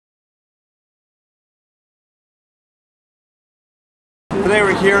Today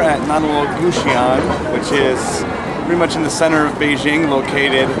we're here at南锣鼓巷, which is pretty much in the center of Beijing,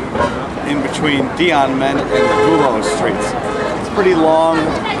 located in between Dianmen and the Gulo streets. It's a pretty long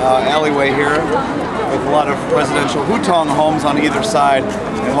alleyway here with a lot of residential hutong homes on either side,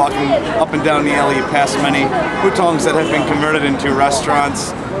 and walking up and down the alley you pass many hutongs that have been converted into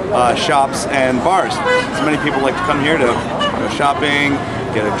restaurants, shops, and bars. So many people like to come here to go shopping,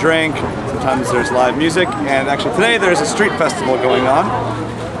 get a drink. Sometimes there's live music, and actually today there's a street festival going on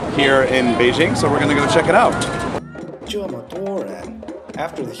here in Beijing, so we're going to go check it out.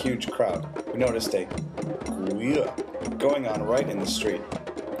 After the huge crowd, we noticed a guye going on right in the street.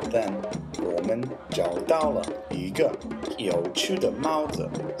 Then, 我们找到了一个有趣的帽子.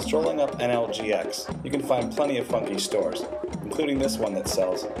 Strolling up NLGX, you can find plenty of funky stores, including this one that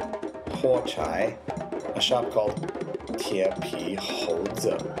sells huo chai, a shop called 铁皮猴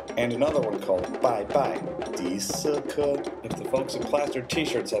子, and another one called Bai Bai, 迪斯科. If the folks in plastered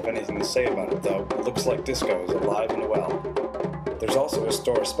t-shirts have anything to say about it though, it looks like disco is alive and well. There's also a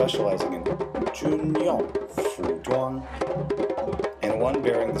store specializing in 军用服装, and one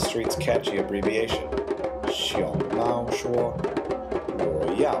bearing the street's catchy abbreviation, 小猫说我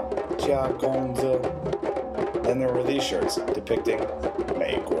要加工资. Then there were these shirts depicting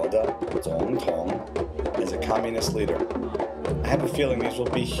美国的总统 as a communist leader. I have a feeling these will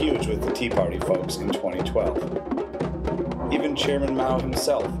be huge with the Tea Party folks in 2012. Even Chairman Mao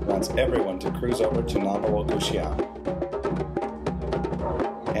himself wants everyone to cruise over to南锣鼓巷.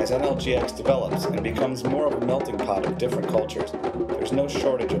 As NLGX develops and becomes more of a melting pot of different cultures, there's no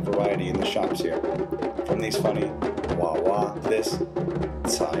shortage of variety in the shops here. From these funny Wawa, this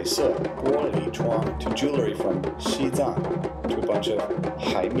彩色玻璃窗, to jewelry from xiàng, to a bunch of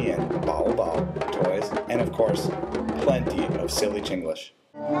海绵宝宝 toys, and of course, plenty of silly Chinglish.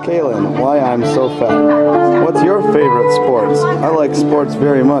 Kaylin, why I'm so fat. What's your favorite sports? I like sports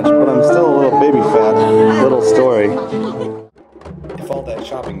very much, but I'm still a little baby fat. Little story. If all that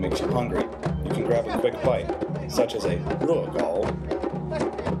shopping makes you hungry, you can grab a quick bite, such as a 热狗,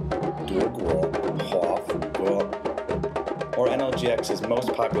 德国华府歌, or NLGX's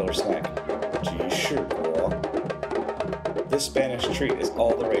most popular snack, 吉士果. This Spanish treat is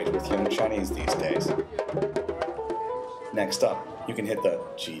all the rage with young Chinese these days. Next up, you can hit the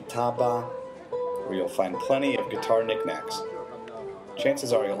jitaba, where you'll find plenty of guitar knickknacks.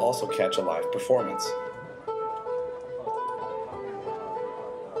 Chances are you'll also catch a live performance.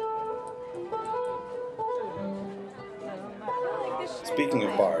 Speaking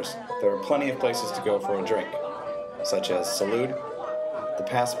of bars, there are plenty of places to go for a drink, such as Salud, the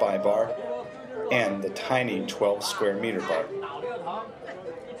Pass-By Bar, and the tiny 12 square meter bar.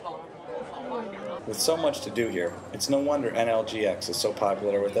 With so much to do here, it's no wonder NLGX is so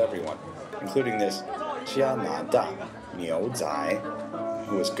popular with everyone, including this 加拿大牛仔,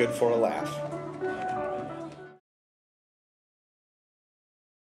 who is good for a laugh.